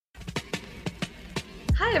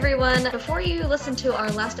Hi everyone. Before you listen to our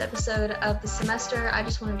last episode of the semester, I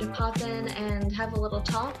just wanted to pop in and have a little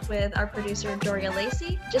talk with our producer Doria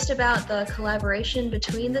Lacey just about the collaboration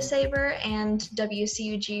between the Sabre and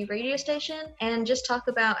WCUG radio station, and just talk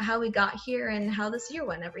about how we got here and how this year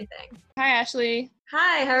went, everything. Hi, Ashley.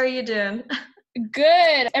 Hi, how are you doing?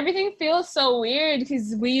 Good. Everything feels so weird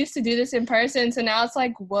because we used to do this in person, so now it's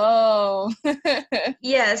like, whoa.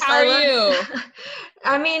 Yes. How are you?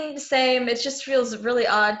 I mean, same. It just feels really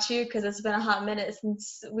odd too because it's been a hot minute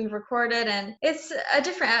since we recorded, and it's a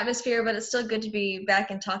different atmosphere, but it's still good to be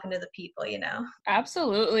back and talking to the people, you know?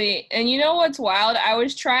 Absolutely. And you know what's wild? I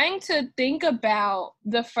was trying to think about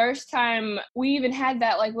the first time we even had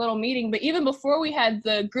that little meeting, but even before we had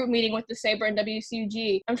the group meeting with the Sabre and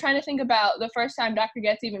WCUG, I'm trying to think about the first time Dr.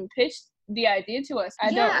 Getz even pitched the idea to us.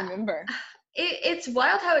 I don't remember. It's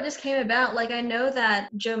wild how it just came about. I know that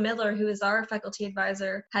Joe Miller, who is our faculty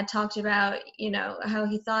advisor, had talked about, how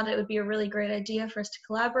he thought it would be a really great idea for us to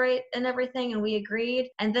collaborate and everything, and we agreed.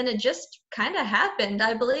 And then it just kind of happened.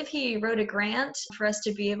 I believe he wrote a grant for us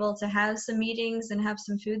to be able to have some meetings and have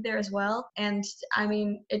some food there as well. And I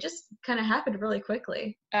mean, it just kind of happened really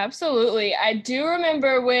quickly. Absolutely. I do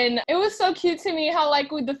remember when it was so cute to me how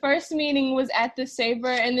the first meeting was at the Sabre,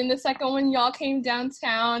 and then the second one y'all came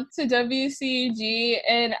downtown to WCUG.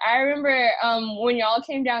 And I remember when y'all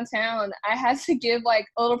came downtown, I had to give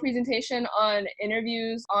a little presentation on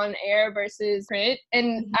interviews on air versus print.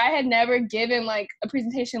 And I had never given a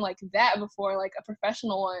presentation like that before, a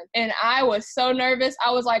professional one. And I was so nervous.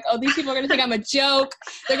 I was like, oh, these people are going to think I'm a joke.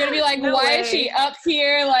 They're going to be like, No why way. is she up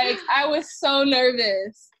here? I was so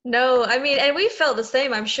nervous. No, I mean, and we felt the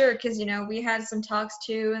same, I'm sure, because, we had some talks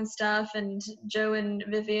too and stuff, and Joe and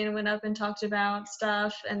Vivian went up and talked about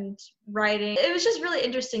stuff and writing. It was just really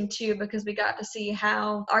interesting too, because we got to see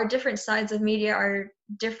how our different sides of media are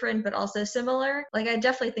different but also similar. I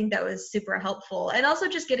definitely think that was super helpful, and also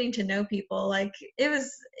just getting to know people. It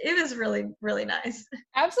was really, really nice.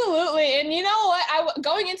 Absolutely. And you know what,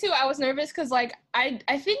 going into it, I was nervous because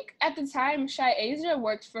I think at the time Shy Asia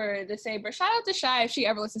worked for the Sabre. Shout out to Shy if she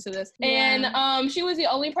ever listens to this. Yeah. And she was the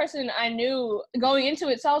only person I knew going into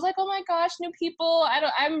it, so I was like, oh my gosh, new people.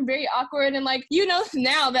 I'm very awkward, and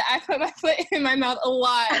now that I put my foot in my mouth a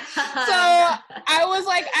lot, so I was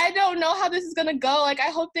like, I don't know how this is gonna go. I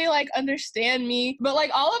hope they understand me, but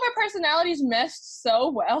all of our personalities meshed so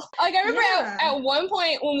well. I remember at one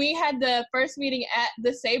point when we had the first meeting at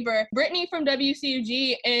the Sabre, Brittany from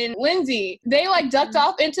WCUG and Lindsay, they ducked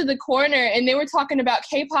off into the corner and they were talking about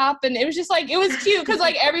K-pop, and it was just it was cute because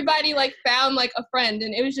everybody found a friend,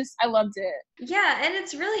 and it was just, I loved it. Yeah, and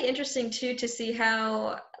it's really interesting too to see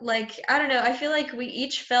how I don't know, I feel we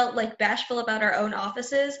each felt bashful about our own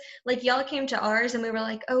offices. Y'all came to ours and we were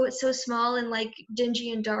like, oh, it's so small and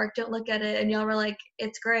dingy and dark, don't look at it, and y'all were like,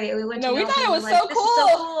 it's great. And we went to we thought it was this so is cool.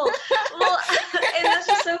 so cool. Well, and that's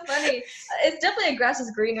just so funny. It's definitely a grass is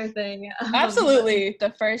greener thing. Absolutely.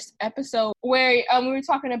 The first episode where we were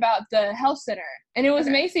talking about the health center, and it was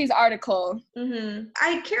Macy's article. Mm-hmm.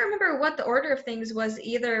 I can't remember what the order of things was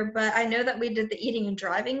either, but I know that we did the eating and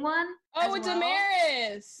driving one. Oh, with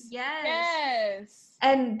Damaris. Yes.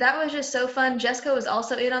 And that was just so fun. Jessica was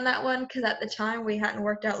also in on that one because at the time we hadn't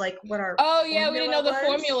worked out what our we didn't know the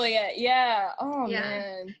formula yet. Yeah. Oh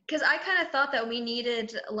man. Because I kind of thought that we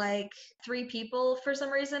needed 3 people for some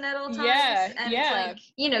reason at all times. Yeah. And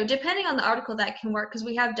it's depending on the article that can work, because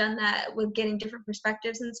we have done that with getting different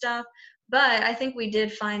perspectives and stuff. But I think we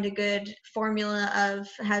did find a good formula of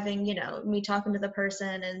having, me talking to the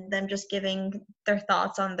person and them just giving their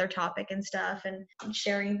thoughts on their topic and stuff and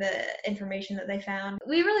sharing the information that they found.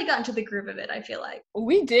 We really got into the groove of it, I feel like.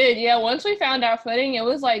 We did, yeah. Once we found our footing, it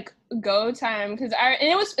was go time, and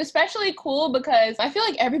it was especially cool because I feel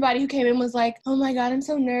everybody who came in was oh my god, I'm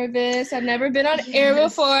so nervous, I've never been on air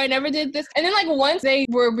before, I never did this. And then once they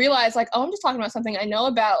realized oh, I'm just talking about something I know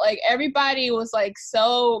about, everybody was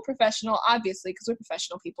so professional, obviously, because we're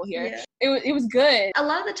professional people here. Yeah. It was good. A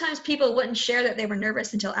lot of the times people wouldn't share that they were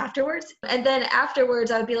nervous until afterwards, and then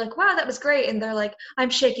afterwards I would be wow, that was great, and they're I'm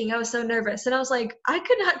shaking, I was so nervous, and I was I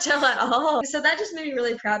could not tell at all. So that just made me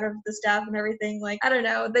really proud of the staff and everything. I don't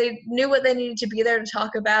know, they knew what they needed to be there to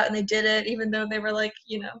talk about, and they did it, even though they were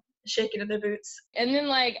shaking in their boots. And then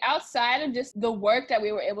outside of just the work that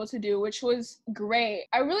we were able to do, which was great,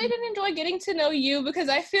 I really did enjoy getting to know you, because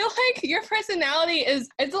I feel your personality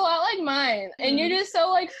it's a lot like mine, and you're just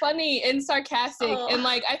so funny and sarcastic, and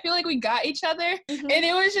I feel we got each other, and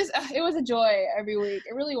it was just it was a joy every week.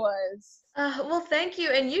 It really was. Well, thank you,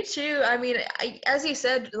 and you too. I mean, as you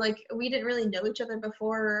said, like we didn't really know each other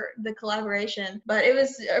before the collaboration, but it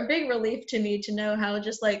was a big relief to me to know how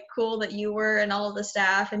just like cool that you were and all of the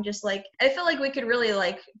staff, and just like I felt like we could really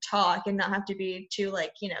like talk and not have to be too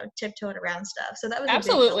like tiptoeing around stuff. So that was a big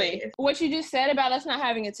Absolutely. relief. What you just said about us not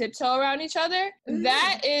having a tiptoe around each other,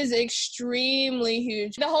 that is extremely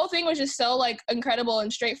huge. The whole thing was just so like incredible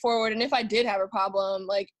and straightforward. And if I did have a problem,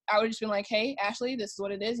 like I would just been like, hey, Ashley, this is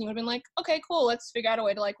what it is. And you would have been like, okay, cool, let's figure out a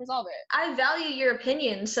way to like resolve it. I value your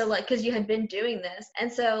opinion, so like because you had been doing this,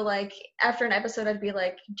 and so like after an episode I'd be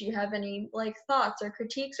like, do you have any like thoughts or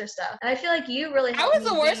critiques or stuff? And I feel like you really I helped was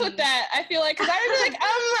me the worst be... with that, I feel like, because I would be like,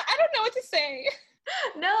 I don't know what to say.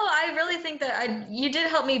 No, I really think that you did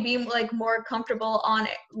help me be like more comfortable on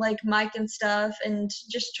like mic and stuff, and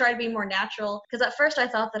just try to be more natural, because at first I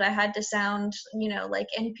thought that I had to sound like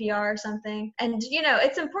NPR or something, and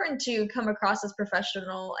it's important to come across as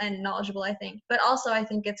professional and knowledgeable, I think, but also I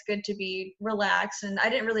think it's good to be relaxed, and I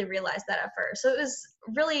didn't really realize that at first, so it was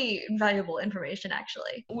really valuable information,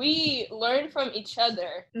 actually. We learned from each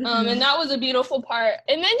other, and that was a beautiful part.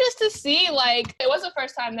 And then just to see, like, it was the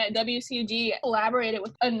first time that WCG collaborated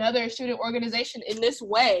with another student organization in this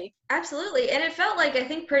way. Absolutely. And it felt like, I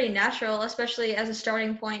think, pretty natural, especially as a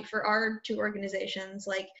starting point for our two organizations.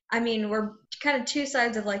 Like, I mean, we're kind of two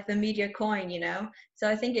sides of like the media coin, So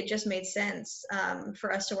I think it just made sense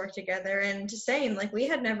for us to work together. And same, like we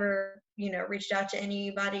had never, reached out to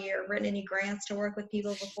anybody or written any grants to work with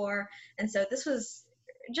people before. And so this was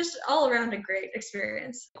just all around a great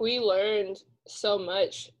experience. We learned so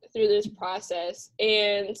much through this process.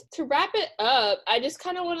 And to wrap it up, I just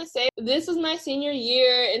kind of want to say this was my senior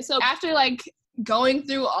year. And so after like going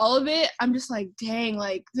through all of it, I'm just like, dang,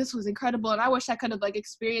 like this was incredible, and I wish I could have like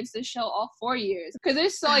experienced this show all 4 years, because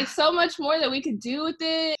there's so much more that we could do with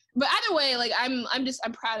it. But either way, like I'm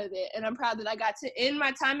proud of it, and I'm proud that I got to end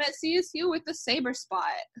my time at CSU with the Saber spot.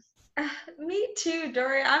 Me too,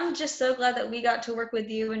 Dory. I'm just so glad that we got to work with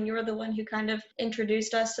you, and you were the one who kind of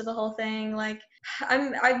introduced us to the whole thing. Like,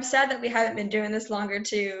 I'm sad that we haven't been doing this longer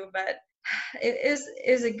too, but it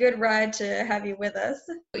is a good ride to have you with us.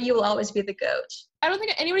 You will always be the GOAT. I don't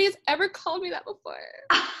think anybody has ever called me that before.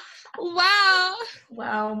 Wow.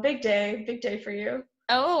 Wow, big day for you.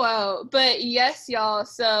 Oh, wow. But yes, y'all.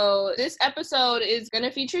 So this episode is going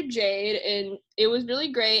to feature Jade, and it was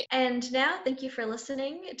really great. And now, thank you for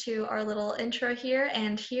listening to our little intro here.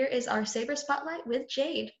 And here is our Saber Spotlight with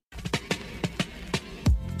Jade.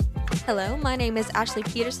 Hello, my name is Ashley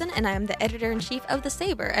Peterson, and I am the editor-in-chief of The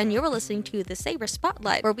Saber, and you're listening to The Saber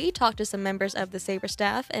Spotlight, where we talk to some members of the Saber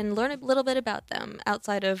staff and learn a little bit about them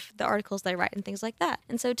outside of the articles they write and things like that.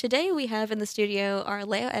 And so today we have in the studio our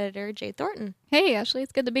layout editor, Jade Thornton. Hey, Ashley,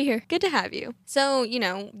 it's good to be here. Good to have you. So,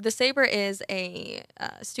 The Saber is a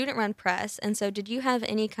student-run press, and so did you have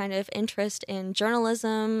any kind of interest in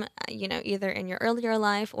journalism, either in your earlier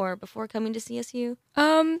life or before coming to CSU?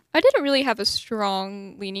 I didn't really have a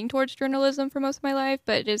strong leaning towards journalism for most of my life,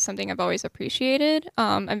 but it is something I've always appreciated.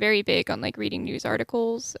 I'm very big on reading news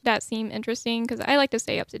articles that seem interesting because I like to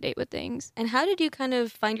stay up to date with things. And how did you kind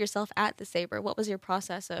of find yourself at the Saber? What was your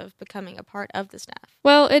process of becoming a part of the staff?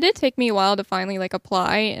 Well, it did take me a while to finally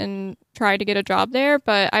apply and try to get a job there,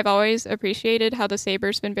 but I've always appreciated how the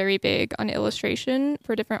Saber's been very big on illustration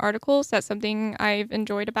for different articles. That's something I've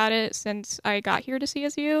enjoyed about it since I got here to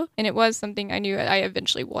CSU, and it was something I knew I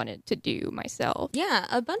eventually wanted to do myself. Yeah,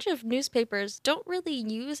 a bunch of newspapers don't really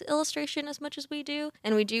use illustration as much as we do,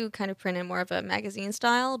 and we do kind of print in more of a magazine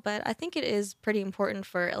style, but I think it is pretty important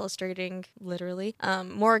for illustrating, literally,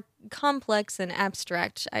 more complex and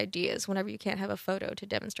abstract ideas whenever you can't have a photo to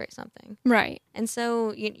demonstrate something. Right. And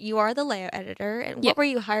so you are the layout editor, and what were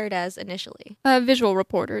you hired as initially? A visual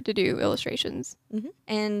reporter to do illustrations. Mm-hmm.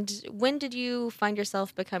 And when did you find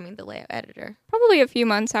yourself becoming the layout editor? Probably a few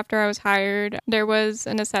months after I was hired. There was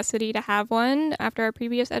a necessity to have one after our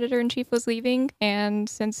previous editor-in-chief was leaving, and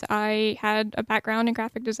since I had a background in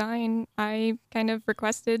graphic design, I kind of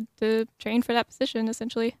requested to train for that position,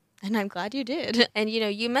 essentially. And I'm glad you did. And,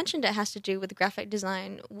 you mentioned it has to do with graphic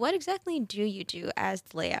design. What exactly do you do as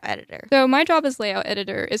the layout editor? So my job as layout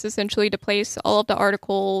editor is essentially to place all of the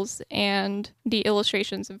articles and the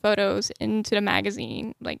illustrations and photos into the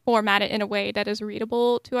magazine, format it in a way that is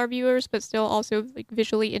readable to our viewers, but still also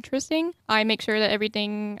visually interesting. I make sure that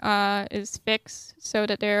everything is fixed so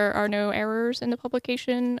that there are no errors in the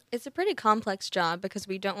publication. It's a pretty complex job because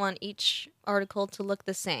we don't want each article to look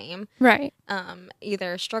the same, Right.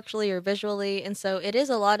 either structurally or visually. And so it is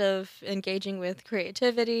a lot of engaging with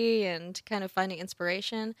creativity and kind of finding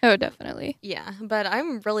inspiration. Oh, definitely. Yeah, but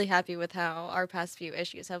I'm really happy with how our past few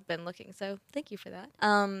issues have been looking, so thank you for that.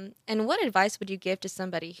 And what advice would you give to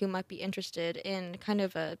somebody who might be interested in kind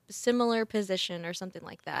of a similar position or something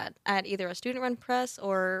like that at either a student-run press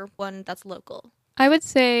or one that's local? I would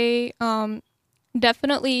say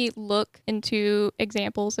definitely look into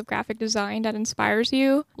examples of graphic design that inspires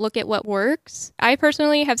you. Look at what works. I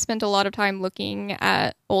personally have spent a lot of time looking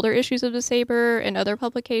at older issues of The Saber and other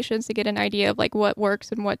publications to get an idea of like what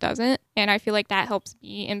works and what doesn't. And I feel like that helps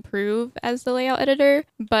me improve as the layout editor.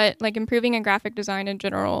 But like improving in graphic design in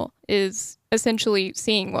general is essentially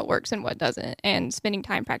seeing what works and what doesn't and spending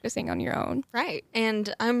time practicing on your own. Right.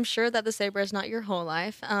 And I'm sure that The Saber is not your whole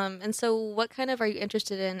life. And so what kind of are you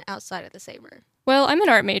interested in outside of The Saber? Well, I'm an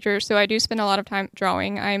art major, so I do spend a lot of time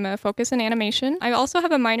drawing. I'm a focus in animation. I also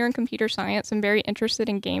have a minor in computer science. I'm very interested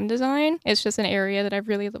in game design. It's just an area that I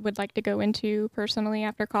really would like to go into personally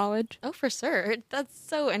after college. Oh, for sure. That's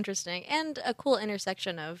so interesting. And a cool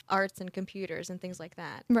intersection of arts and computers and things like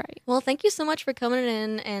that. Right. Well, thank you so much for coming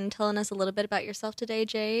in and telling us a little bit about yourself today,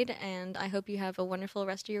 Jade. And I hope you have a wonderful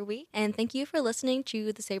rest of your week. And thank you for listening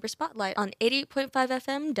to The Saber Spotlight on 88.5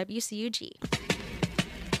 FM WCUG.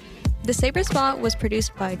 The Saber Spot was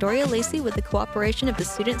produced by Doria Lacey with the cooperation of the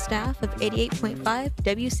student staff of 88.5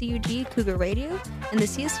 WCUG Cougar Radio and the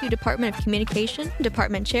CSU Department of Communication,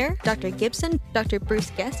 Department Chair, Dr. Gibson. Dr. Bruce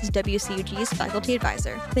Guest is WCUG's faculty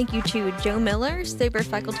advisor. Thank you to Joe Miller, Saber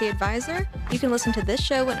faculty advisor. You can listen to this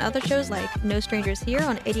show and other shows like No Strangers Here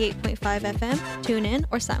on 88.5 FM, TuneIn,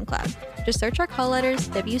 or SoundCloud. Just search our call letters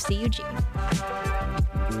WCUG.